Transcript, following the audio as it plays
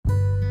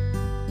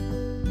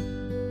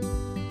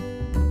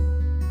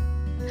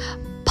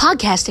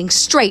Podcasting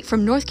straight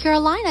from North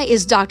Carolina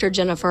is Dr.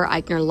 Jennifer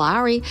Eichner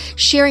Lowry,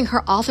 sharing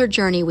her author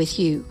journey with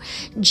you.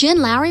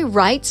 Jen Lowry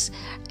Writes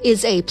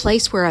is a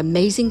place where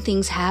amazing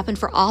things happen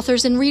for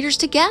authors and readers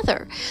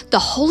together. The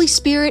Holy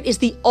Spirit is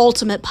the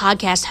ultimate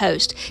podcast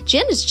host.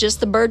 Jen is just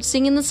the bird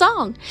singing the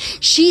song.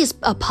 She is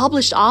a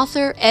published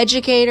author,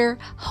 educator,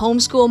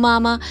 homeschool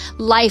mama,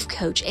 life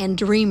coach, and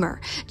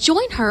dreamer.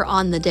 Join her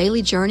on the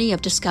daily journey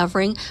of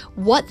discovering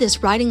what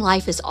this writing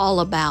life is all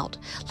about.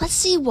 Let's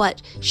see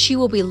what she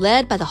will be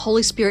led by the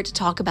Holy Spirit to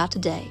talk about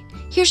today.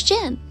 Here's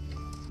Jen.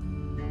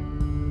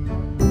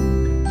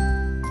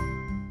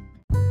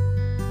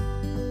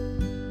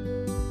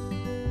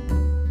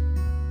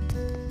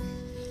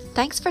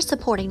 Thanks for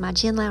supporting my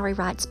Jen Lowry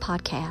Writes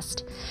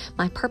podcast.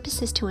 My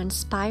purpose is to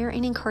inspire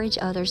and encourage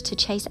others to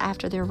chase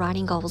after their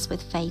writing goals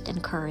with faith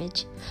and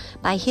courage.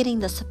 By hitting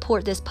the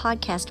support this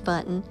podcast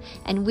button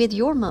and with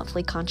your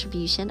monthly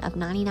contribution of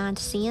 99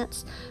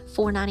 cents,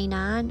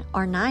 $4.99,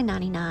 or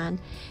 $9.99,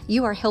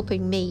 you are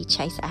helping me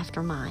chase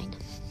after mine.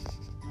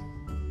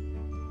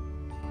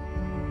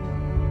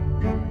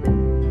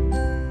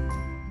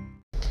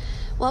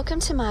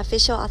 Welcome to my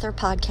official author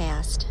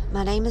podcast.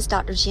 My name is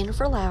Dr.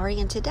 Jennifer Lowry,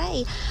 and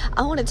today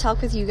I want to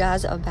talk with you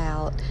guys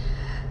about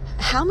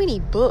how many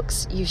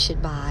books you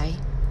should buy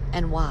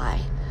and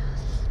why.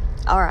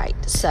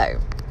 Alright,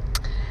 so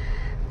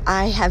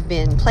I have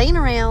been playing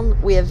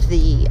around with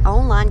the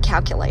online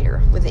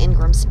calculator with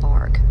Ingram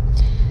Spark,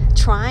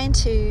 trying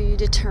to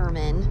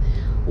determine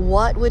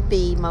what would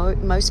be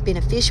most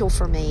beneficial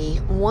for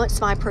me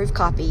once my proof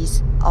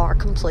copies are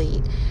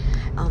complete.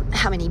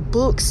 How many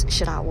books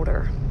should I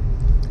order?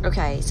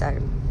 Okay, so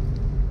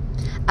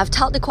I've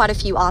talked to quite a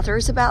few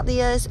authors about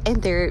this,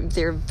 and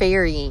they're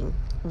varying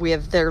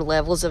with their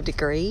levels of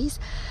degrees.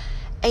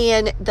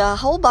 And the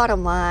whole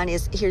bottom line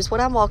is, here's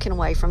what I'm walking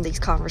away from these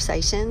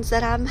conversations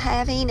that I'm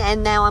having,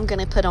 and now I'm going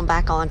to put them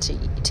back on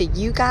to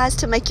you guys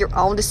to make your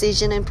own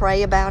decision and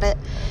pray about it.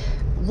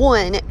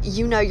 1,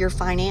 you know your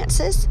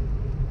finances.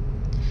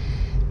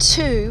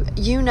 2,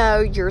 you know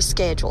your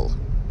schedule.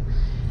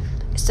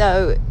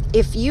 So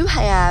if you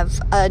have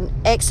an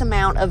X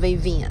amount of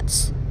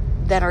events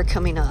that are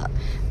coming up,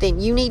 then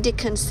you need to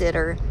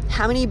consider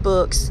how many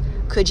books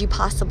could you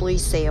possibly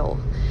sell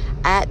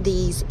at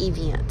these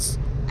events,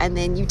 and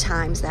then you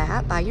times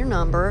that by your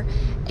number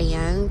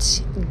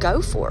and go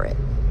for it.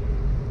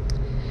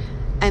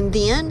 And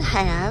then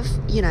have,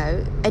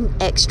 an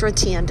extra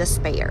 10 to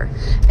spare.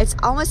 It's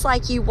almost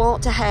like you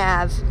want to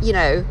have,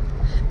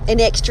 an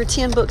extra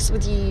 10 books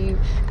with you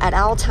at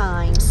all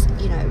times,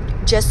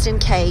 just in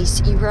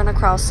case you run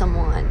across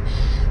someone.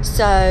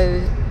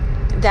 So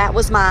that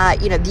was my,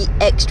 the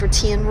extra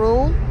 10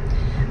 rule.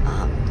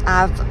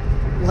 I've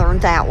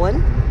learned that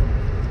one.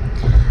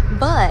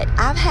 But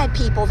I've had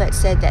people that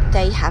said that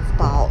they have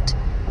bought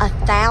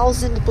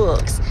 1,000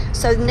 books.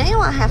 So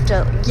now I have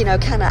to,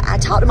 I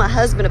talked to my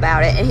husband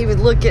about it, and he would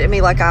look at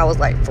me like I was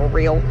like, for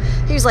real?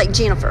 He was like,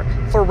 Jennifer,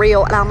 for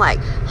real? And I'm like,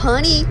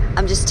 honey,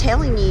 I'm just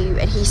telling you.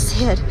 And he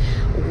said,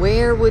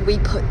 where would we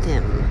put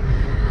them?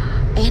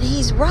 And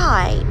he's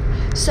right.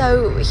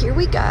 So here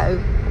we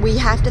go. We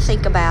have to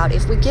think about,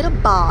 if we get a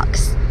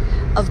box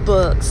of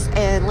books,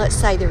 and let's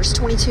say there's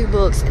 22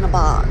 books in a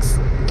box,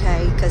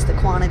 okay, because the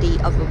quantity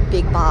of a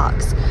big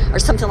box or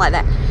something like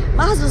that.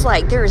 My husband's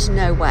like, there is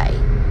no way.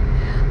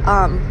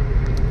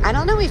 I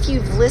don't know if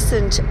you've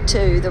listened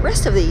to the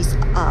rest of these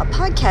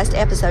podcast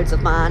episodes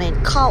of mine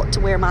and caught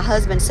to where my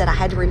husband said I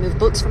had to remove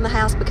books from the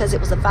house because it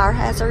was a fire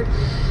hazard.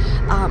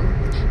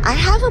 I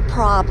have a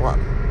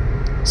problem,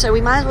 so we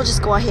might as well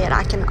just go ahead.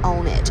 I can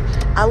own it.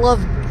 I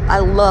love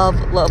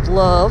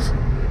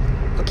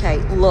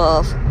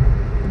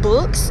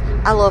books.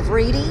 I love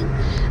reading.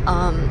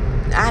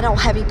 I don't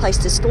have any place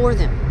to store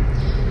them.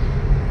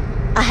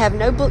 I have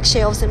no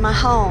bookshelves in my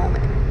home,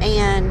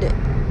 and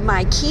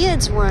my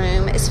kids'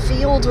 room is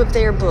filled with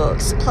their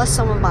books, plus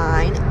some of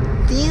mine.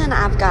 Then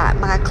I've got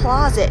my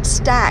closet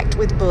stacked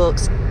with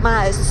books.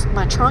 My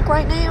trunk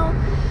right now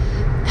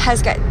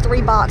has got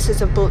 3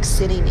 boxes of books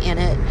sitting in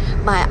it.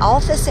 My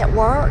office at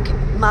work,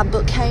 my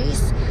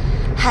bookcase,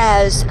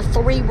 has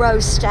 3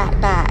 rows stacked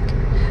back.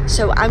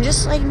 So I'm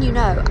just letting you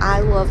know, I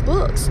love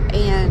books,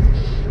 and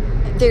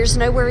there's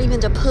nowhere even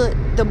to put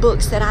the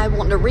books that I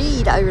want to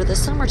read over the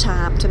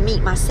summertime to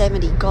meet my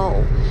 70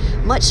 goal,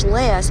 much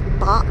less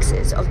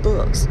boxes of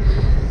books.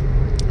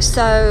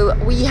 So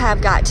we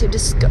have got to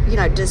just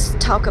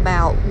talk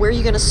about where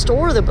you're going to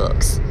store the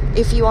books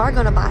if you are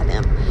going to buy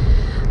them.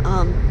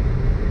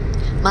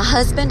 My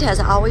husband has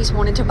always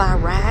wanted to buy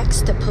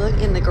racks to put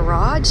in the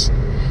garage.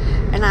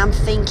 And I'm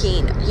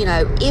thinking,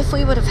 if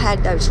we would have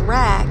had those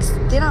racks,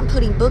 then I'm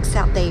putting books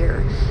out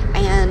there,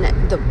 and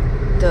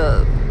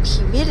the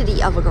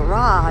humidity of a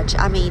garage,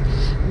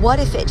 what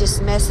if it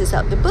just messes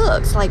up the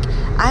books? Like,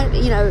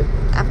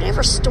 I've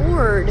never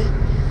stored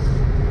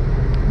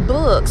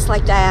books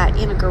like that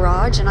in a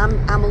garage, and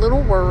I'm a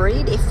little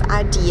worried. If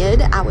I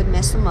did, I would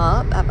mess them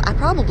up. I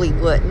probably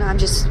wouldn't.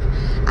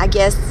 I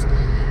guess,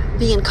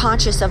 being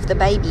conscious of the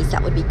babies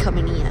that would be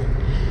coming in.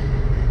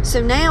 So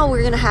now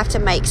we're going to have to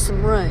make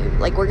some room.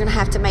 Like, we're going to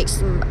have to make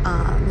some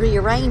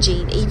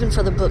rearranging, even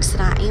for the books that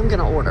I am going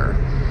to order.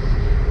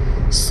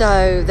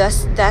 So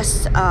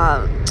that's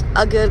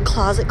a good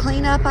closet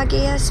cleanup, I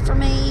guess, for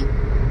me.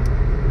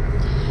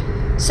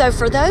 So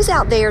for those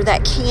out there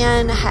that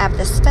can have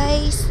the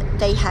space,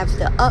 they have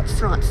the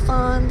upfront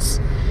funds,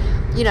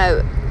 you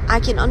know, I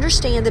can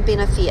understand the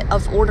benefit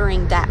of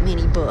ordering that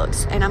many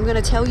books. And I'm going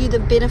to tell you the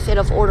benefit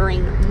of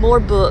ordering more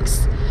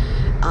books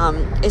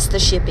is the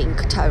shipping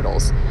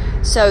totals.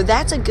 So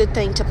that's a good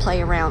thing to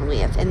play around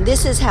with. And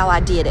this is how I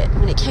did it.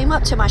 When it came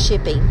up to my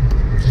shipping,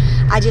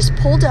 I just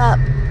pulled up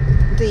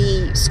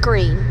the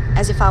screen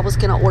as if I was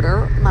going to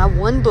order my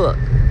one book,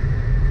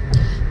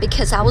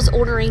 because I was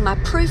ordering my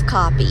proof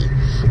copy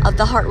of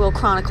the Hartwell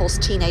Chronicles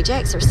Teenage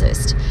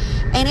Exorcist.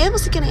 And it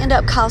was going to end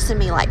up costing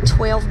me like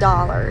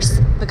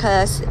 $12,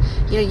 because,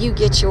 you know, you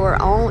get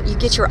your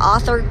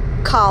author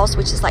cost,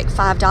 which is like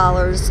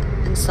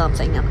 $5 and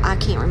something. I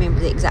can't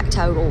remember the exact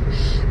total,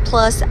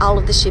 plus all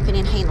of the shipping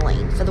and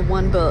handling for the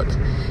one book.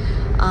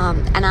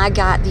 And I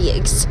got the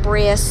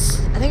express,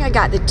 I think I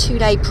got the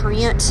 2-day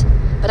print,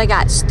 but I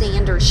got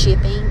standard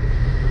shipping.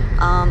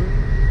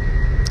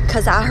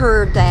 Because I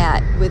heard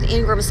that with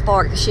Ingram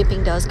Spark, the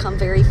shipping does come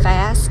very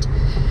fast.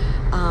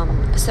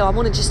 So I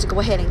wanted just to go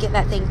ahead and get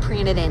that thing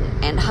printed,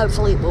 and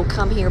hopefully it will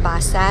come here by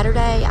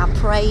Saturday. I'm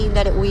praying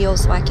that it will,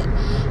 so I can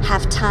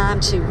have time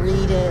to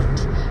read it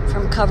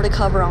from cover to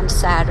cover on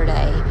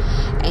Saturday,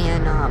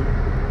 and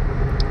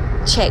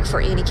check for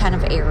any kind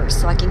of errors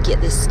so I can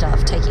get this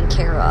stuff taken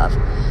care of.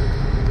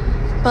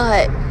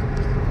 But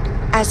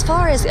as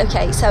far as,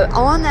 okay, so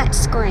on that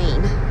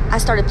screen, I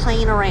started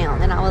playing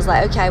around, and I was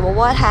like, okay, well,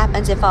 what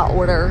happens if I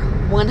order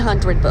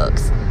 100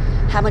 books?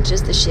 How much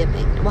is the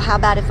shipping? Well, how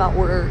about if I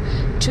order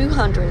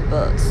 200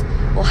 books?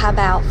 Well, how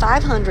about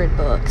 500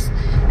 books?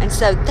 And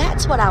so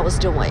that's what I was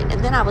doing.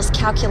 And then I was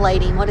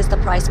calculating what is the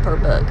price per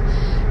book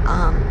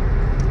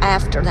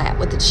after that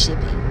with the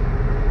shipping.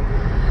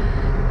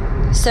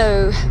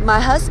 So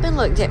my husband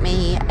looked at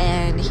me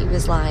and he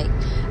was like,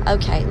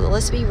 okay, well,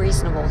 let's be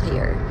reasonable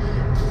here.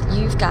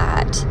 You've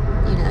got,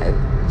 you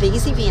know,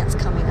 these events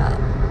coming up.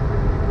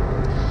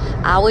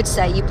 I would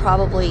say you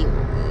probably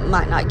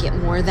might not get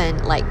more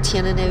than like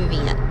 10 in an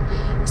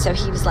event. So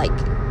he was like,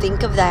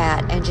 think of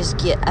that and just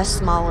get a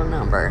smaller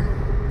number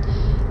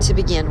to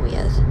begin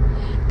with.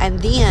 And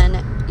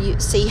then you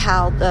see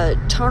how the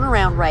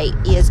turnaround rate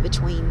is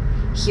between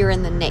here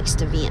and the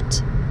next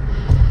event.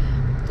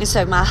 And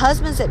so my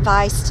husband's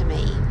advice to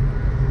me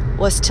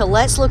was to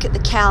let's look at the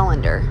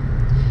calendar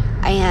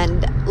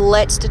and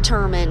let's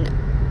determine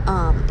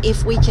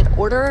if we could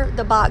order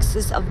the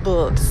boxes of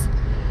books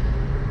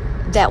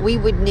that we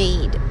would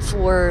need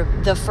for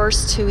the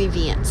first 2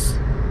 events.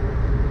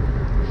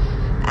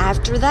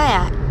 After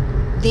that,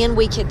 then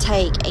we could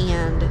take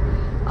and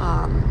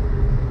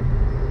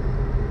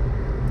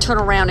turn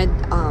around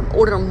and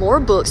order more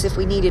books if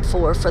we needed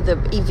for the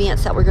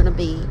events that were going to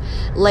be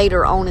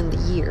later on in the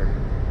year.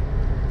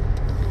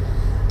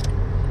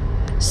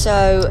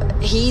 So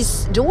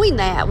he's doing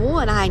that,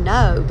 one, I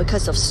know,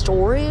 because of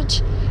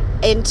storage,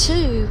 and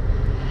 2,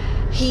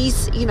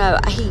 he's, you know,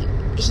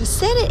 he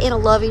said it in a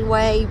loving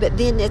way, but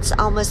then it's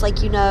almost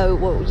like, you know,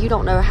 well, you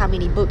don't know how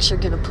many books you're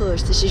going to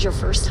push. This is your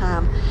first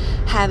time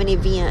having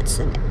events,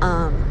 and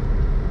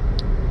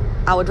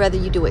I would rather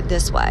you do it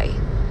this way.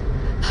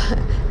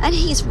 And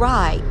he's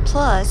right.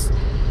 Plus,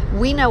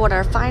 we know what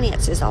our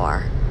finances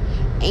are.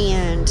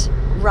 And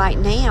right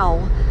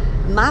now,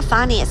 my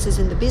finances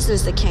in the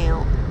business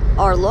account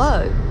are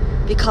low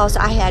because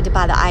I had to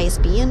buy the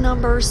ISBN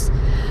numbers.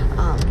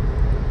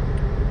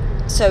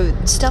 So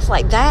stuff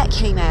like that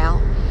came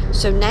out.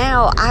 So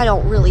now I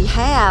don't really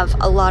have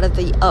a lot of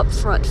the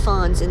upfront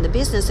funds in the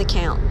business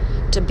account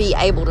to be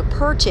able to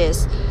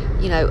purchase,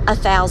 you know,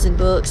 1,000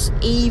 books,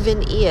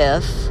 even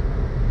if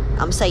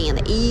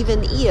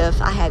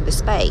I had the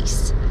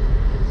space.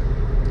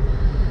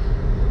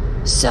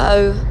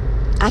 So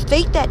I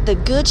think that the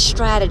good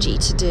strategy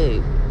to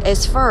do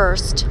is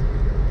first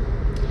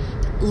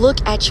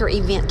look at your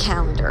event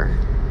calendar.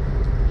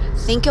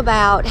 Think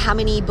about how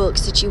many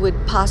books that you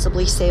would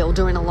possibly sell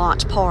during a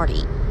launch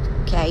party.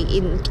 Okay,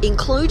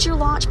 include your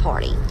launch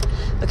party,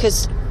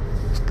 because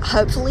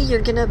hopefully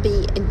you're going to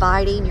be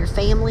inviting your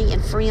family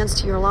and friends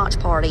to your launch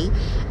party,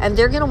 and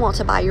they're going to want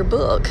to buy your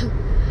book.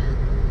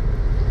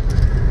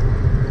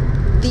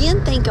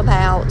 Then think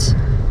about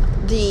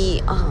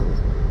the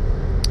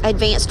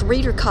advanced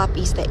reader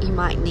copies that you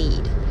might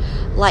need.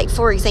 Like,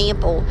 for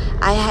example,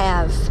 I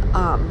have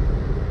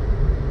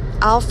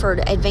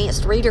offered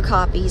advanced reader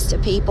copies to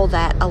people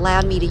that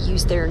allowed me to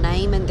use their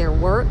name and their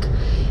work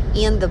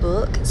in the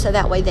book, so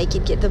that way they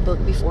could get the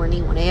book before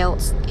anyone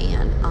else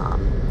and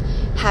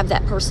have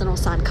that personal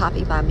signed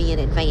copy by me in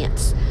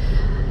advance.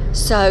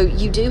 So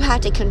you do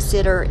have to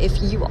consider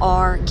if you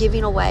are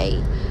giving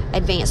away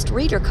advanced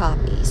reader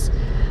copies.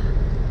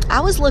 I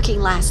was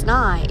looking last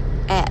night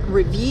at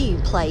review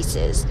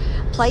places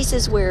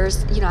where,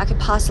 you know, I could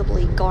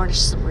possibly garnish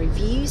some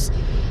reviews,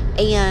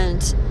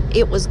 and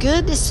it was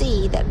good to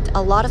see that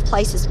a lot of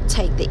places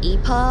take the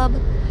EPUB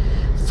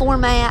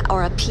format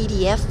or a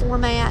PDF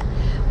format,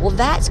 well,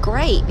 that's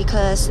great,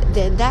 because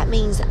then that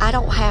means I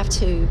don't have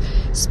to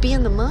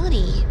spend the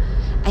money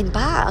and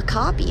buy a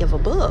copy of a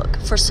book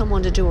for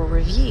someone to do a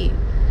review.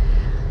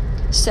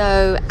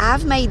 So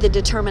I've made the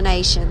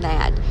determination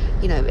that,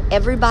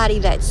 everybody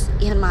that's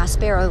in my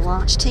Sparrow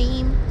launch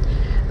team,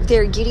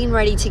 they're getting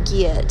ready to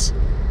get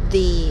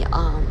the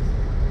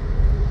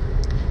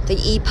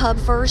EPUB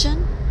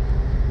version,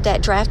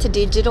 that draft to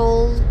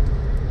digital,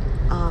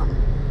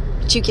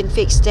 that you can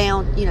fix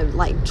down,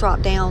 like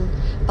drop down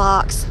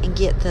box and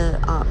get the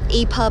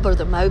EPUB or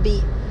the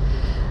Mobi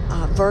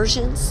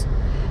versions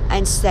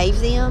and save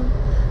them.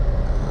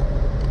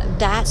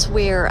 That's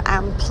where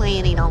I'm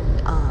planning on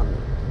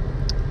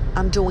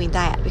I'm doing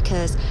that,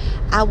 because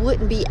I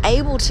wouldn't be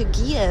able to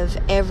give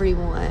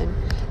everyone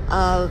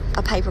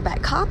a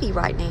paperback copy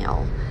right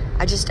now.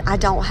 I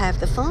don't have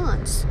the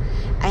funds.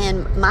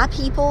 And my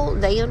people,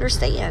 they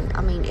understand.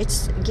 I mean,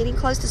 it's getting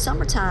close to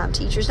summertime.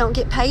 Teachers don't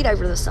get paid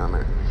over the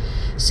summer.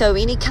 So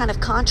any kind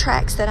of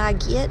contracts that I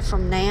get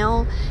from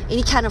now,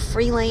 any kind of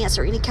freelance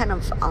or any kind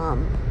of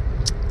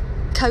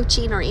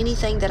coaching or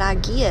anything that I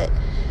get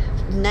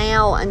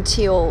now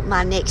until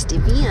my next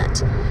event,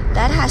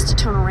 that has to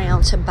turn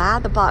around to buy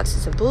the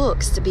boxes of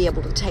books to be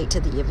able to take to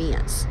the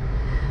events.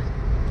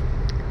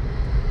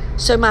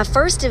 So my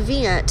first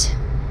event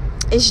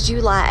is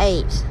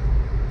July 8th.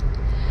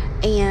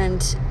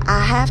 And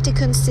I have to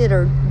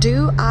consider,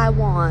 do I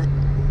want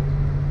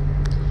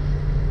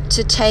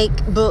to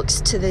take books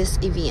to this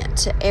event,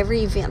 to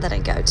every event that I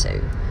go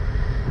to,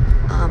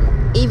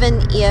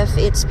 even if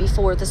it's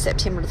before the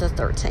September the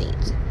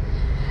 13th?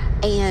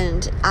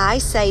 And I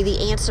say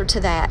the answer to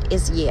that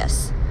is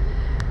yes.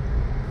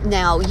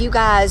 Now, you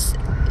guys,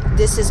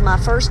 this is my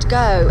first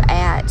go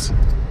at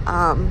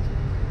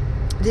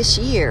this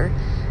year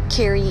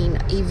carrying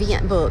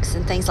event books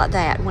and things like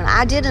that. When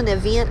I did an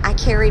event, I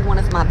carried one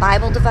of my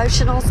Bible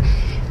devotionals,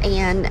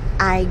 and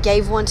I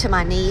gave one to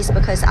my niece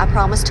because I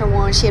promised her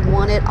one. She had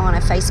won it on a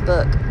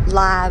Facebook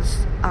Live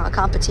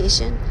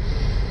competition.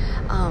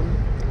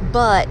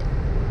 But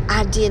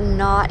I did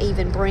not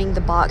even bring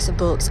the box of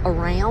books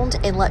around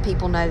and let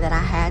people know that I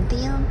had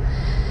them.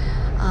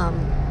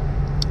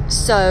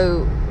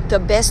 So the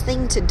best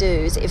thing to do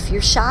is, if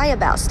you're shy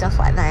about stuff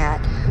like that,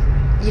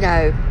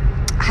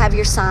 have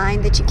your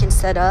sign that you can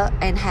set up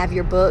and have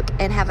your book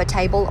and have a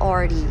table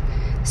already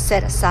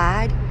set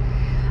aside.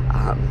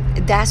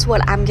 That's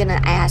what I'm going to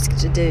ask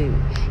to do,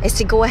 is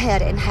to go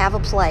ahead and have a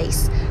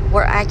place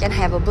where I can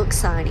have a book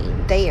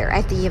signing there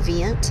at the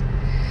event,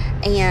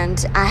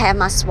 and I have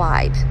my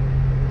swipe.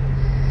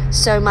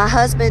 So my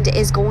husband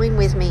is going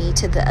with me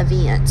to the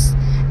events,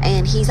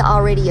 and he's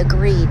already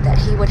agreed that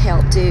he would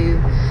help do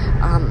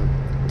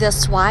the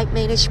swipe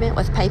management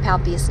with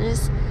PayPal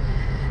Business,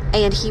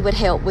 and he would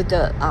help with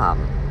the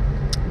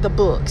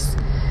books.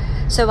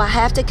 So I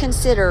have to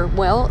consider,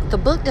 well, the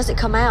book doesn't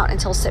come out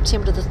until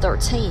September the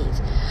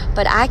 13th,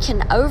 but I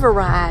can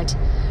override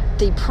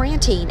the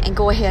printing and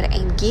go ahead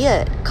and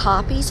get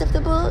copies of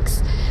the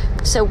books.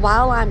 So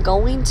while I'm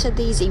going to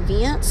these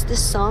events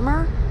this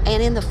summer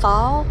and in the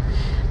fall,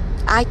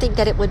 I think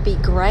that it would be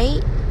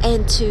great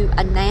and to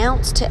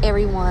announce to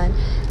everyone,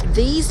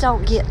 these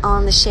don't get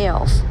on the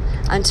shelf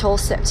until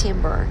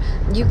September.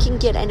 You can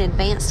get an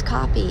advanced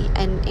copy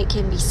and it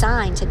can be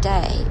signed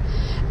today.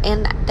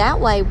 And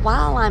that way,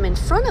 while I'm in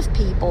front of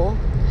people,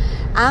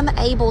 I'm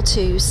able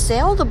to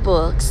sell the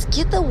books,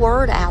 get the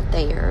word out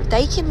there.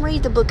 They can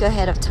read the book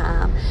ahead of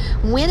time.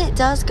 When it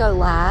does go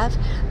live,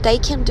 they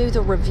can do the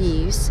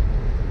reviews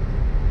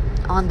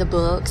on the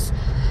books.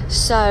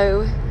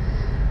 So,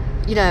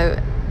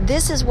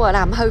 this is what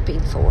I'm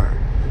hoping for.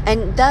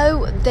 And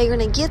though they're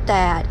going to get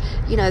that,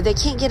 they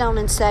can't get on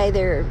and say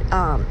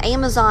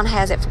Amazon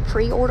has it for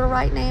pre-order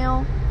right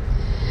now.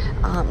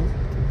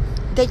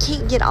 They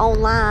can't get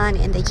online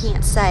and they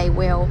can't say,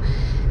 well,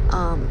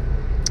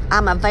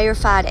 I'm a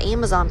verified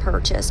Amazon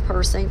purchase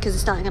person, because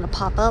it's not going to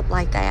pop up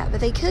like that.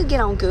 But they could get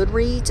on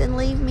Goodreads and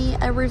leave me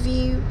a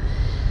review.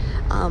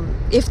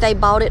 If they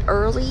bought it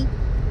early,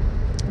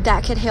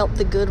 that could help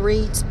the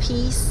Goodreads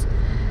piece.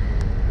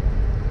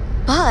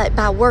 But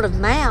by word of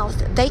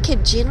mouth, they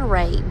could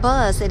generate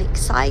buzz and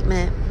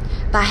excitement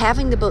by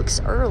having the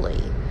books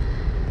early.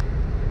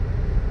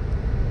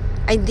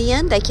 And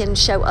then they can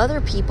show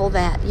other people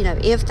that,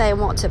 if they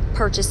want to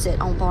purchase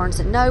it on Barnes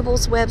 &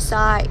 Noble's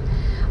website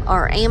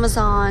or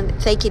Amazon,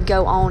 they could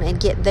go on and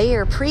get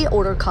their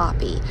pre-order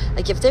copy.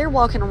 Like if they're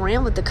walking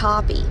around with the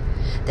copy,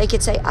 they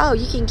could say, oh,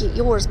 you can get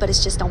yours, but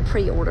it's just on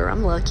pre-order.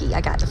 I'm lucky,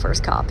 I got the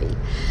first copy.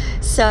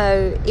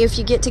 So if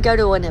you get to go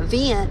to an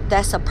event,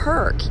 that's a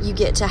perk. You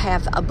get to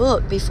have a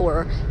book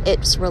before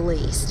it's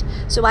released.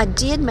 So I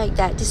did make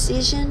that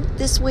decision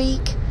this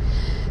week.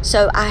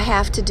 So I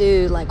have to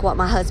do like what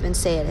my husband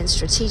said and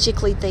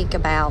strategically think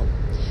about,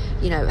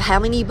 how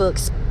many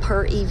books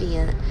per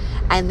event,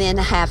 and then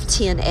have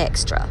 10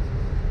 extra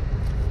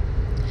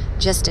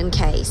just in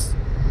case.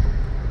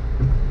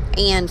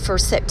 And for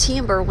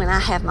September, when I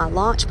have my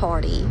launch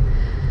party,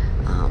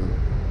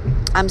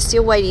 I'm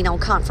still waiting on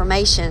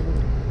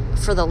confirmation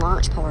for the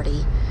launch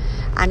party.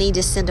 I need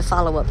to send a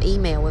follow-up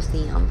email with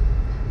them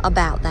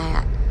about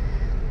that.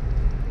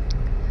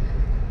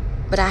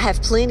 But I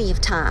have plenty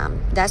of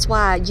time. That's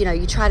why,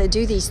 you try to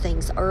do these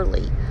things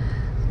early.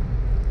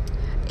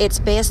 It's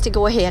best to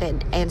go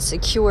ahead and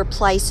secure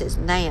places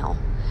now.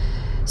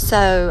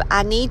 So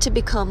I need to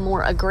become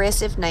more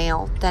aggressive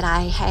now that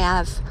I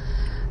have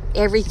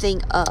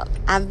everything up.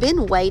 I've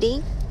been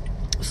waiting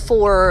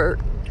for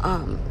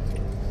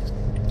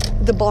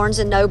the Barnes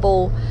 &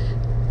 Noble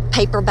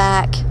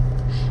paperback.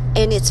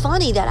 And it's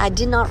funny that I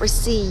did not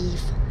receive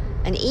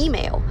an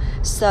email.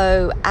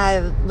 So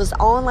I was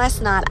on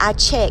last night. I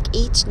check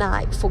each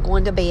night before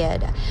going to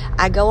bed.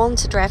 I go on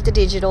to Draft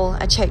Digital.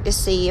 I check to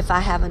see if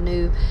I have a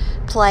new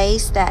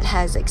place that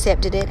has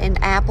accepted it.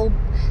 And Apple,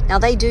 now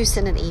they do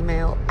send an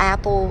email.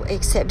 Apple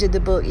accepted the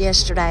book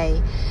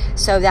yesterday.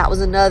 So that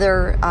was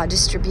another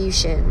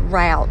distribution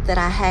route that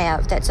I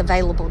have that's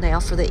available now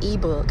for the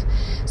ebook.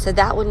 So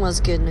that one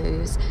was good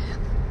news.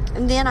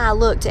 And then I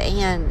looked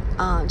and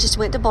just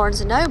went to Barnes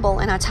 & Noble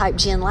and I typed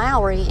Jen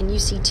Lowry, and you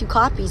see 2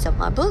 copies of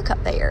my book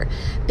up there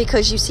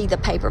because you see the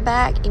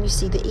paperback and you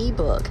see the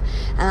ebook.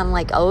 And I'm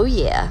like, oh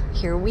yeah,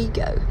 here we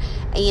go.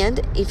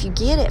 And if you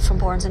get it from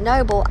Barnes &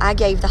 Noble, I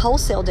gave the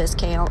wholesale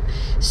discount.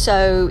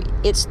 So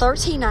it's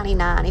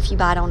 $13.99 if you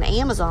buy it on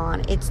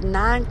Amazon. It's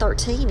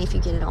 $9.13 if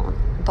you get it on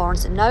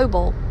Barnes &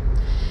 Noble.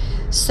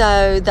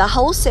 So the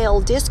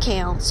wholesale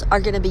discounts are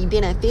going to be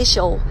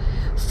beneficial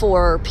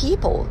for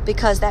people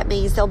because that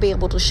means they'll be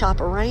able to shop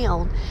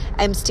around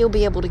and still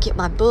be able to get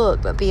my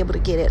book, but be able to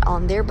get it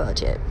on their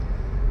budget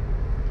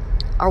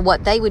or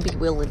what they would be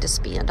willing to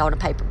spend on a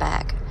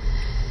paperback.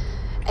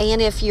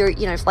 And if you're,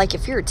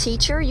 if you're a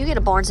teacher, you get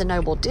a Barnes &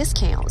 Noble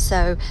discount.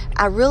 So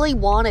I really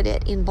wanted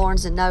it in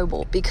Barnes &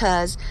 Noble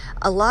because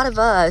a lot of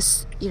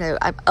us,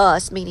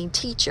 us meaning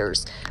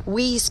teachers,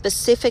 we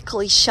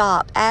specifically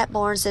shop at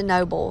Barnes &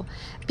 Noble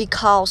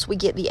because we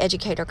get the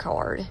educator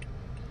card.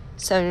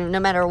 So no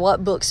matter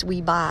what books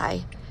we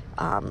buy,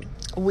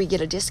 we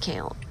get a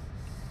discount.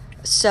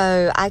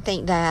 So I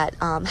think that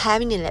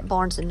having it at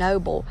Barnes &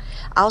 Noble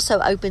also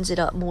opens it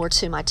up more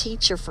to my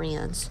teacher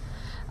friends.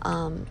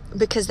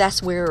 Because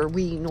that's where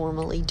we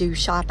normally do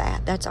shop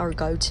at. That's our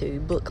go-to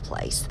book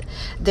place.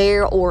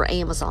 There or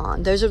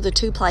Amazon. Those are the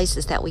 2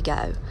 places that we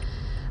go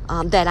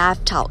that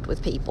I've talked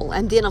with people.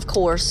 And then, of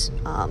course,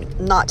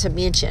 not to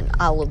mention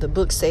all of the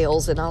book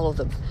sales and all of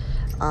the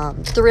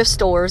thrift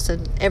stores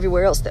and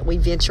everywhere else that we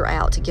venture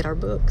out to get our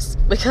books.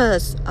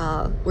 Because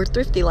we're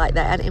thrifty like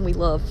that and we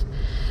love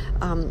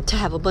to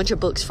have a bunch of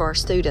books for our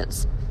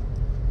students.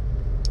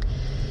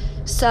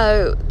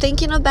 So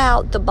thinking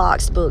about the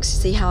box books,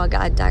 see how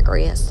I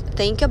digress.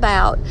 Think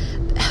about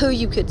who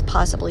you could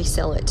possibly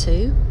sell it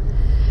to,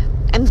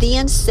 and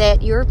then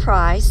set your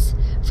price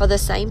for the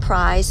same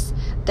price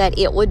that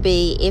it would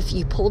be if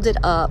you pulled it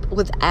up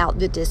without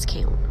the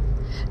discount.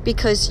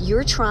 Because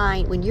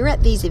when you're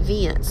at these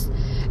events,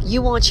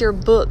 you want your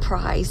book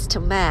price to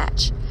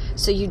match.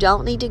 So you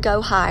don't need to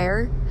go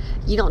higher.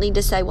 You don't need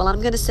to say, well, I'm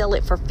going to sell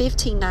it for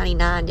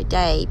 $15.99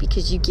 today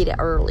because you get it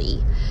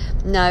early.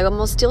 No, I'm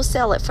going to still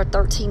sell it for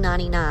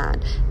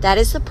 $13.99. That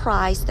is the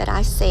price that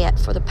I set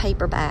for the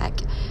paperback.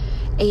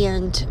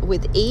 And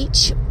with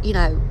each,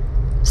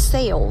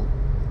 sale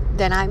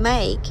that I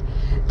make,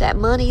 that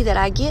money that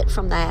I get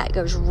from that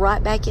goes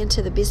right back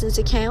into the business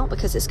account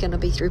because it's going to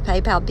be through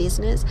PayPal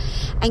Business.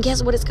 And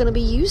guess what it's going to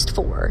be used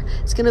for?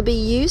 It's going to be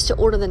used to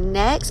order the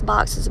next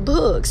boxes of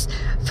books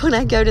when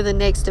I go to the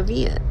next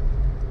event.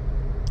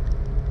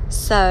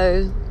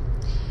 So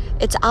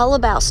it's all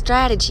about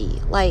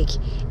strategy. Like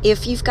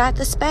if you've got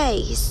the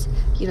space,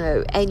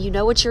 and you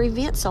know what your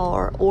events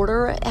are,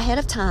 order ahead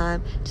of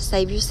time to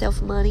save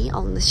yourself money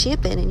on the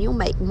shipping, and you'll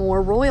make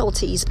more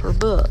royalties per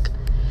book.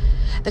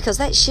 Because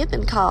that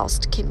shipping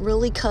cost can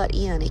really cut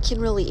in. It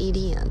can really eat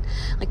in.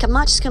 Like I'm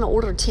not just going to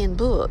order 10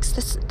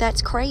 books.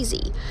 That's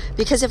crazy.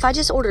 Because if I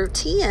just order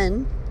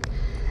 10,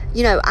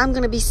 I'm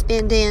going to be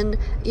spending,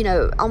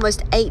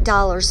 almost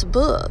 $8 a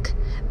book.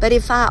 But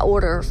if I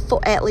order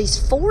at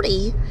least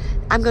 40,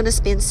 I'm going to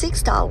spend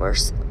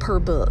 $6 per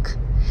book.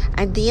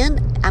 And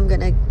then I'm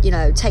going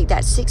to, take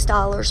that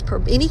 $6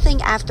 per,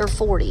 anything after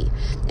 40,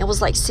 it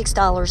was like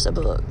 $6 a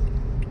book.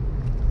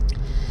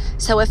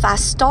 So if I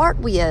start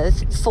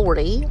with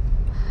 40,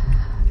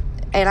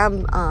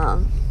 and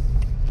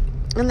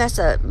and that's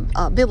a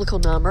biblical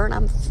number, and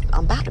I'm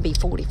about to be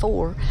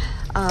 44,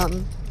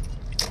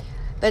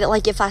 but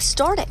like if I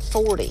start at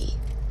 40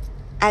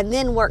 and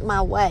then work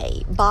my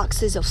way,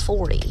 boxes of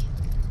 40,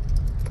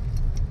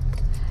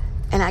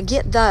 and I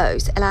get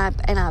those, and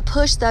I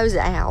push those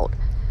out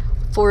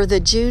for the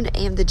June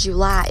and the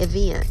July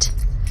event,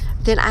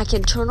 then I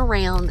can turn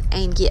around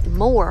and get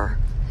more,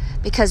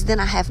 because then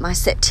I have my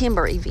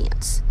September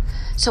events.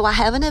 So I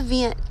have an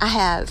event, I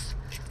have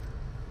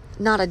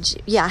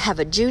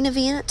a June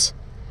event,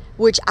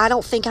 which I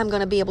don't think I'm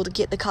going to be able to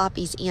get the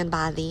copies in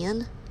by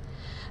then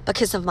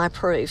because of my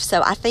proof.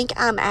 So I think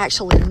I'm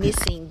actually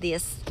missing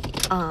this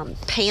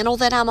panel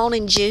that I'm on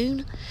in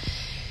June,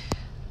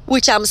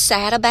 which I'm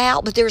sad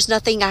about, but there's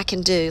nothing I can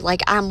do.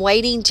 Like, I'm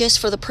waiting just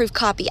for the proof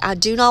copy. I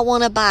do not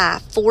want to buy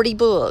 40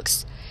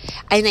 books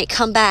and they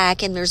come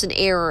back and there's an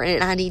error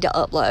and I need to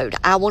upload.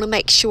 I want to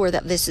make sure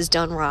that this is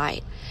done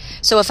right.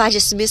 So if I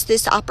just miss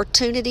this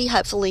opportunity,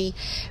 hopefully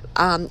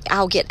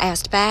I'll get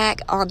asked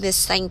back on this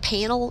same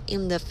panel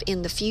in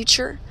the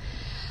future.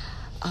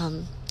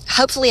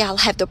 Hopefully I'll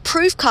have the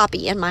proof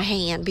copy in my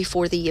hand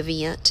before the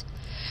event.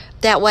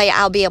 That way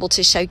I'll be able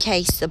to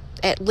showcase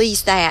at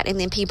least that, and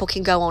then people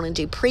can go on and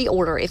do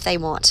pre-order if they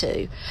want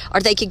to.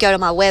 Or they could go to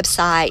my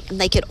website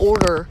and they could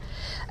order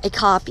a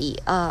copy,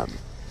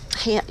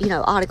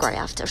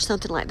 autographed or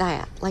something like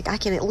that. Like, I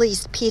can at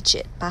least pitch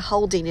it by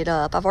holding it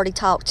up. I've already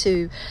talked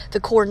to the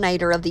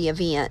coordinator of the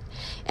event,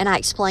 and I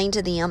explained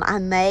to them I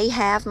may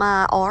have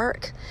my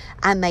ARC,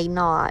 I may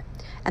not.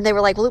 And they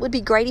were like, well, it would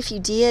be great if you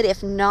did.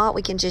 If not,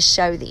 we can just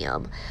show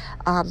them.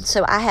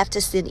 So I have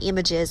to send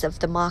images of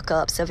the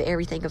mock-ups of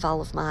everything, of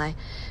all of my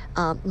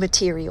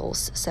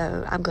materials.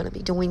 So I'm going to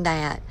be doing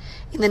that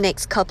in the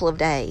next couple of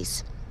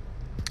days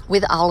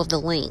with all of the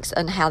links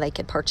and how they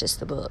can purchase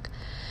the book.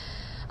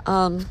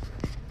 And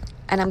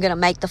I'm going to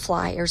make the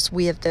flyers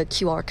with the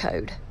QR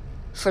code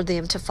for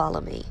them to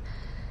follow me.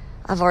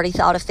 I've already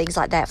thought of things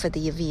like that for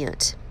the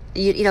event.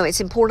 You know, it's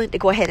important to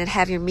go ahead and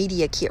have your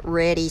media kit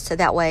ready, so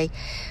that way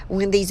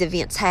when these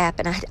events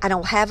happen, I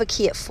don't have a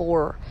kit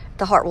for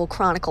the Hartwell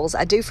Chronicles.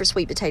 I do for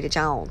Sweet Potato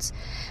Jones,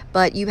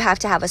 but you have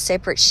to have a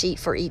separate sheet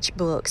for each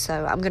book.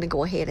 So I'm going to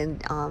go ahead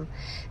and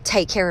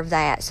take care of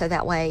that, so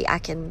that way I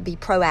can be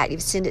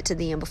proactive, send it to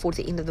them before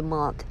the end of the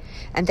month,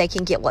 and they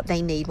can get what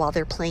they need while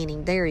they're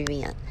planning their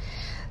event.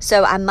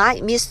 So I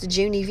might miss the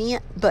June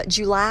event, but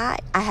July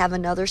I have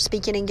another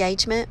speaking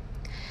engagement.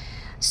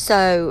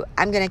 So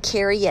I'm going to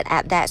carry it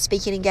at that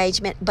speaking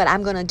engagement, but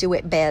I'm going to do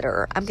it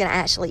better. I'm going to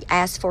actually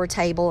ask for a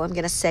table. I'm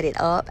going to set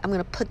it up. I'm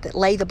going to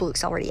lay the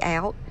books already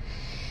out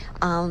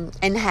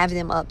and have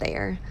them up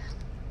there.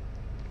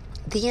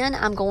 Then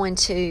I'm going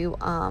to,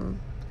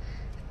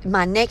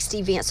 my next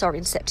events are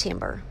in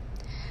September.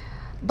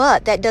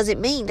 But that doesn't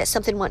mean that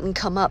something wouldn't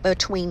come up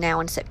between now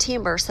and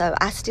September. So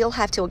I still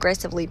have to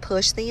aggressively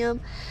push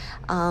them.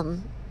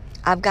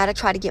 I've got to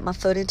try to get my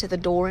foot into the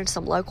door in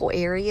some local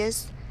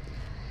areas.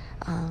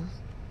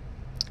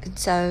 And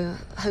so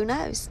who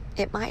knows,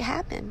 it might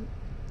happen.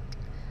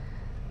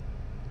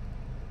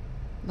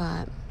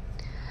 But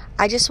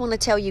I just want to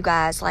tell you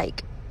guys,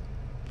 like,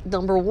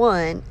 number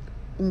one,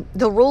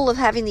 the rule of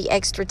having the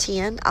extra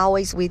 10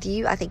 always with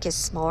you, I think, is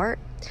smart.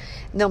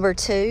 Number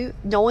two,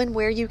 knowing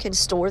where you can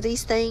store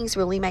these things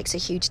really makes a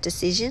huge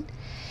decision.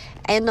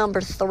 And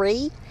number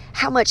three,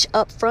 how much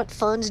upfront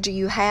funds do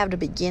you have to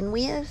begin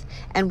with?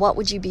 And what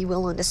would you be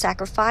willing to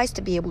sacrifice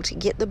to be able to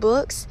get the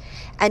books?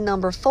 And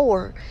number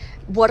four,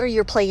 what are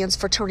your plans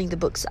for turning the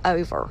books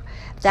over?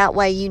 That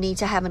way you need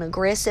to have an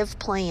aggressive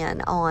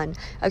plan on,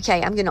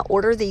 okay, I'm going to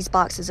order these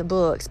boxes of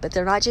books, but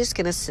they're not just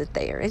going to sit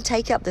there and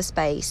take up the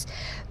space.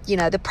 You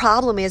know, the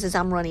problem is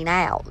I'm running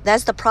out.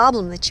 That's the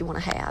problem that you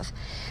want to have.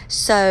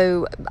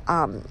 So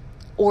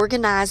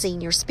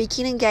organizing your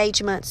speaking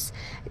engagements,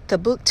 the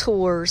book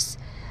tours,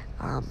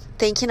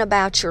 thinking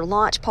about your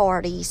launch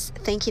parties,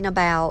 thinking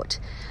about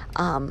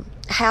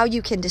how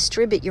you can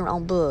distribute your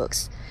own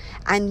books,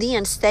 and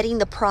then setting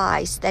the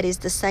price that is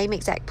the same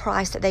exact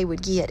price that they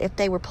would get if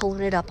they were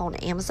pulling it up on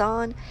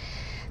Amazon.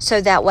 So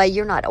that way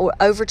you're not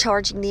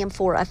overcharging them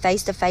for a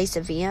face-to-face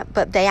event,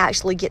 but they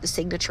actually get the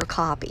signature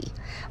copy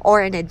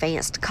or an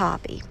advanced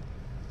copy.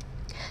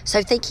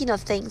 So thinking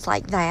of things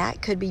like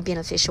that could be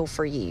beneficial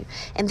for you.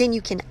 And then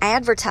you can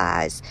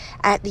advertise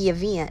at the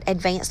event,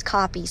 advanced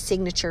copies,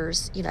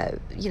 signatures,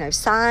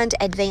 signed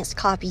advanced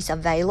copies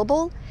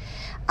available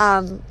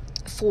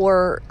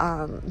for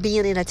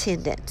being in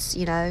attendance.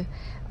 You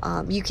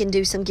can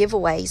do some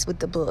giveaways with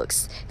the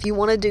books. If you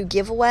want to do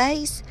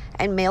giveaways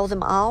and mail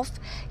them off,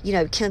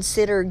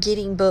 consider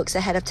getting books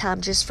ahead of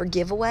time just for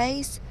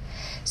giveaways.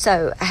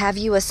 So have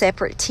you a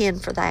separate 10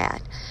 for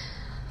that.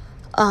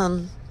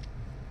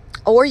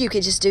 Or you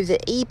could just do the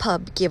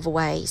EPUB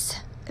giveaways,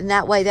 and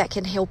that way that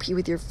can help you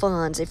with your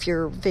funds. If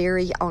you're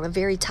on a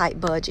very tight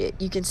budget,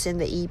 you can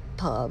send the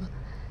EPUB.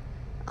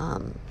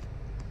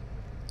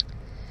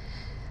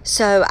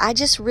 So I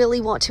just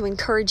really want to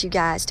encourage you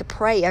guys to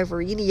pray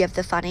over any of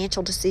the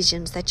financial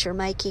decisions that you're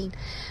making.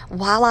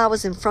 While I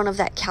was in front of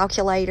that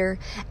calculator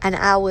and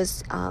I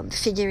was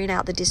figuring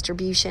out the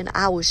distribution,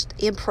 I was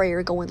in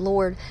prayer going,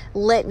 Lord,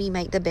 let me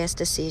make the best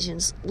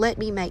decisions. Let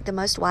me make the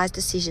most wise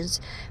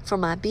decisions for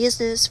my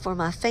business, for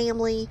my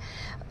family.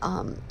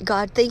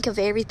 God, think of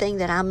everything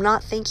that I'm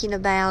not thinking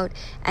about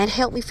and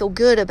help me feel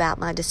good about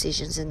my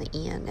decisions in the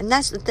end. And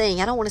that's the thing.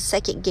 I don't want to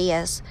second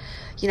guess,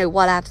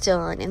 what I've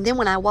done. And then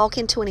when I walk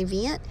into an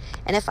event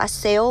and if I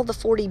sell the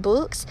 40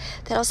 books,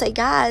 then I'll say,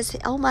 guys,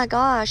 oh my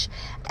gosh,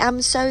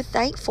 I'm so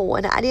thankful.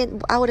 And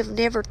I would have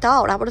never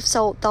thought. I would have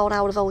thought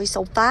I would have only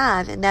sold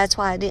 5, and that's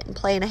why I didn't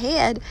plan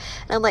ahead.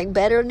 And I'm like,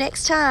 better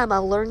next time.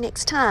 I'll learn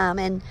next time.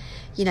 And,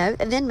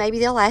 and then maybe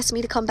they'll ask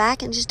me to come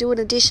back and just do an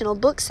additional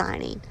book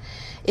signing.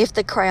 if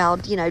the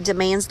crowd,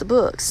 demands the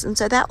books. And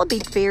so that would be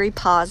very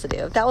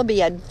positive. That would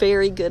be a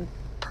very good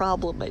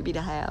problem maybe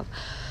to have.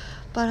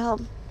 But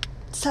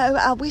so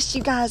I wish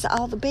you guys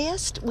all the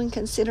best when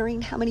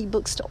considering how many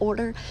books to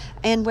order,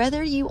 and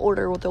whether you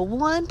order the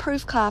 1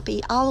 proof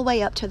copy all the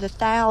way up to the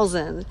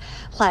 1,000,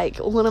 like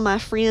one of my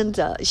friends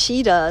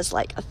she does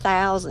like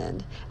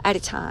 1,000 at a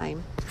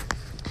time.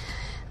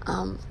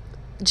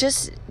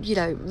 Just,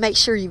 make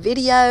sure you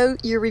video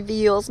your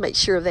reveals. Make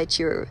sure that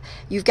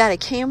you've got a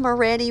camera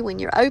ready when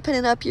you're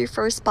opening up your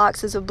first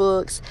boxes of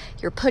books.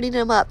 You're putting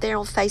them up there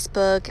on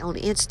Facebook, on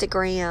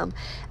Instagram,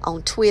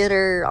 on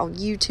Twitter, on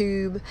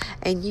YouTube,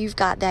 and you've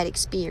got that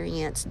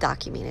experience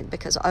documented,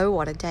 because, oh,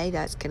 what a day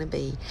that's going to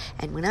be.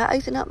 And when I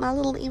open up my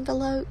little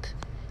envelope,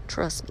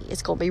 trust me,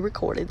 it's going to be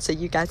recorded so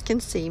you guys can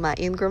see my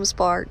Ingram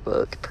Spark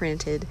book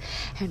printed,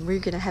 and we're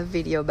going to have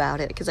video about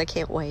it because I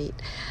can't wait.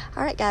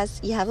 All right, guys,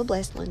 you have a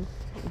blessed one.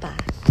 Bye.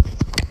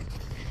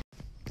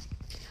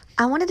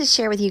 I wanted to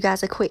share with you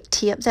guys a quick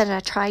tip that I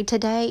tried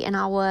today, and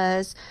I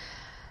was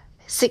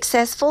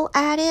successful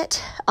at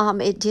it.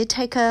 It did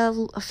take a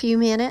few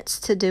minutes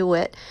to do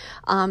it,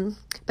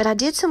 but I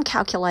did some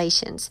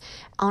calculations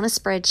on a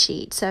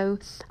spreadsheet. So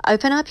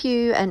open up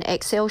an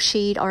Excel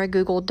sheet or a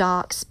Google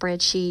Docs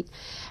spreadsheet,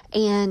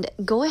 and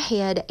go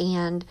ahead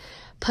and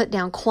put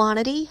down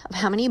quantity of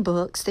how many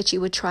books that you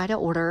would try to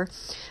order,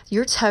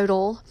 your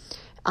total,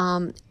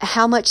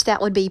 how much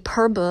that would be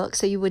per book,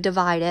 so you would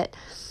divide it.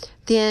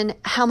 Then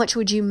how much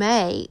would you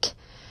make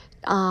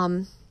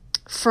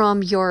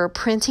from your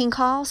printing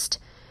cost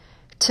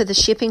to the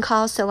shipping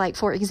cost. So like,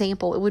 for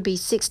example, it would be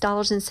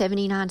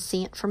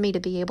 $6.79 for me to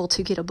be able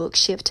to get a book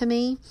shipped to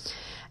me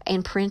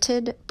and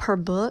printed per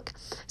book.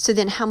 So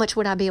then how much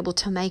would I be able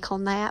to make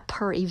on that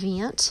per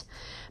event,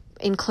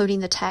 including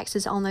the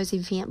taxes on those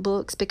event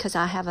books, because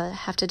I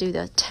have to do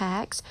the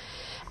tax,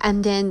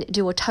 and then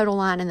do a total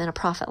line and then a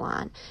profit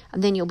line.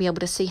 And then you'll be able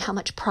to see how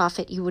much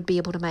profit you would be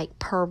able to make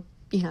per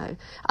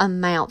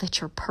amount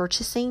that you're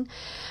purchasing.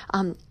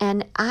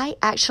 And I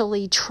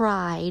actually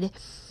tried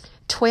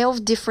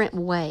 12 different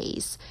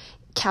ways,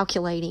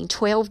 calculating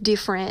 12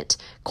 different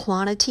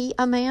quantity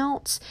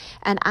amounts,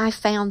 and I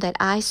found that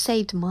I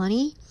saved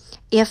money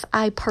if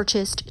I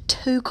purchased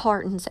 2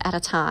 cartons at a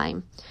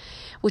time,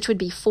 which would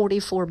be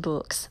 44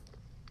 books.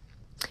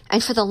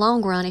 And for the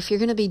long run, if you're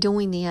going to be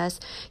doing this,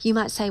 you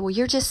might say, well,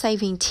 you're just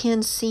saving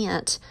 10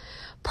 cents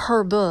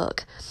per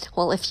book.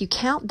 Well, if you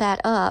count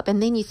that up,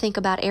 and then you think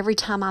about every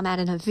time I'm at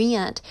an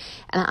event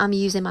and I'm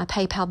using my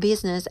PayPal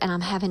business and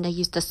I'm having to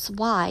use the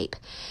swipe,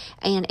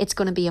 and it's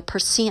going to be a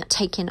 %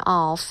 taken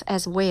off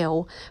as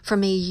well for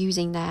me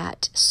using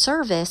that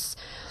service,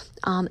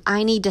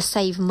 I need to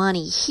save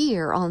money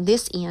here on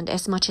this end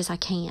as much as I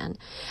can.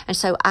 And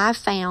so I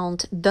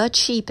found the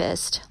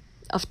cheapest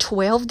of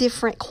 12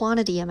 different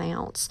quantity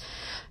amounts,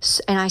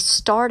 and I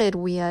started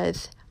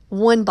with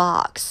 1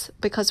 box,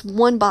 because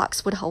 1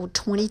 box would hold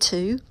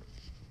 22.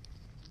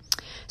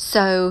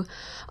 So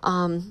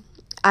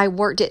I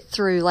worked it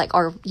through like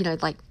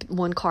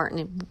 1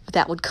 carton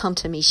that would come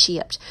to me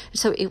shipped.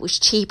 So it was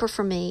cheaper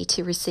for me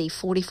to receive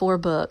 44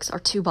 books or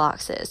 2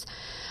 boxes.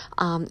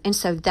 And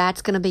so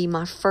that's going to be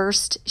my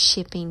first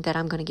shipping that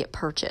I'm going to get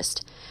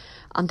purchased,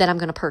 that I'm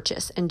going to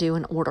purchase and do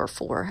an order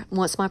for.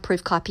 Once my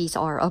proof copies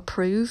are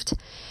approved,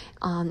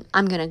 I'm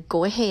going to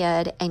go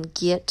ahead and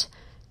get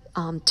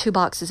 2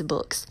 boxes of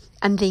books.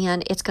 And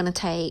then it's going to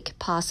take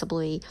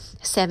possibly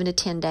 7 to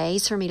 10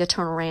 days for me to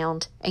turn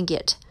around and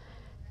get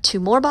 2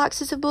 more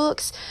boxes of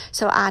books.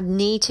 So I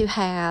need to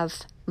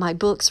have my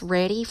books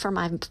ready for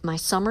my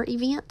summer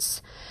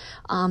events.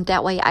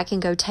 That way I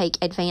can go take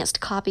advanced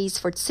copies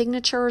for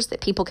signatures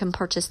that people can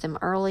purchase them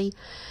early.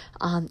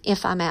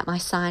 If I'm at my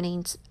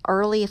signings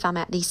early, if I'm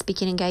at these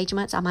speaking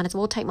engagements, I might as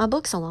well take my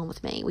books along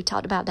with me. We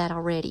talked about that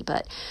already,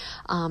 but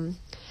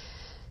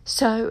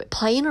so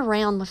playing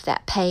around with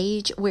that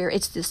page where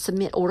it's the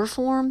submit order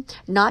form,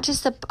 not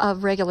just a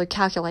regular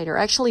calculator.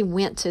 I actually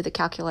went to the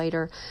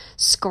calculator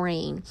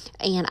screen,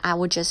 and I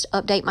would just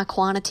update my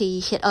quantity,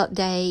 hit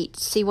update,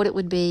 see what it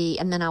would be,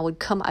 and then I would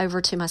come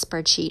over to my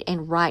spreadsheet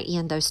and write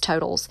in those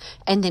totals,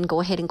 and then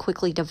go ahead and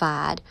quickly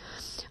divide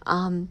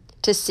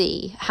to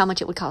see how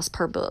much it would cost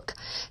per book.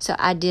 So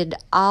I did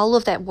all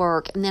of that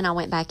work, and then I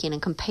went back in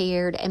and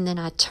compared, and then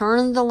I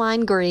turned the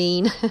line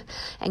green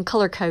and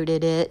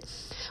color-coded it,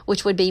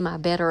 which would be my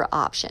better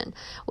option,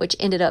 which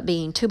ended up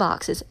being 2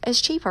 boxes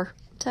as cheaper.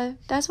 So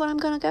that's what I'm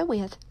going to go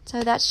with.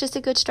 So that's just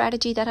a good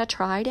strategy that I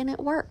tried, and it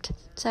worked.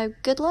 So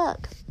good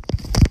luck.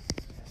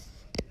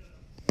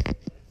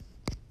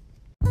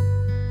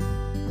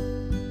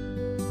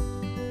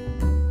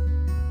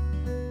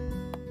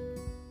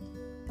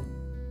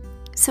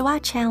 So I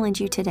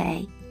challenge you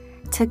today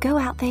to go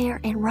out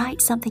there and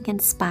write something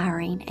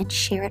inspiring and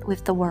share it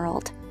with the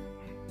world.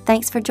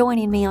 Thanks for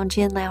joining me on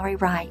Jen Lowry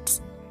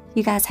Writes.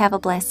 You guys have a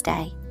blessed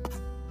day.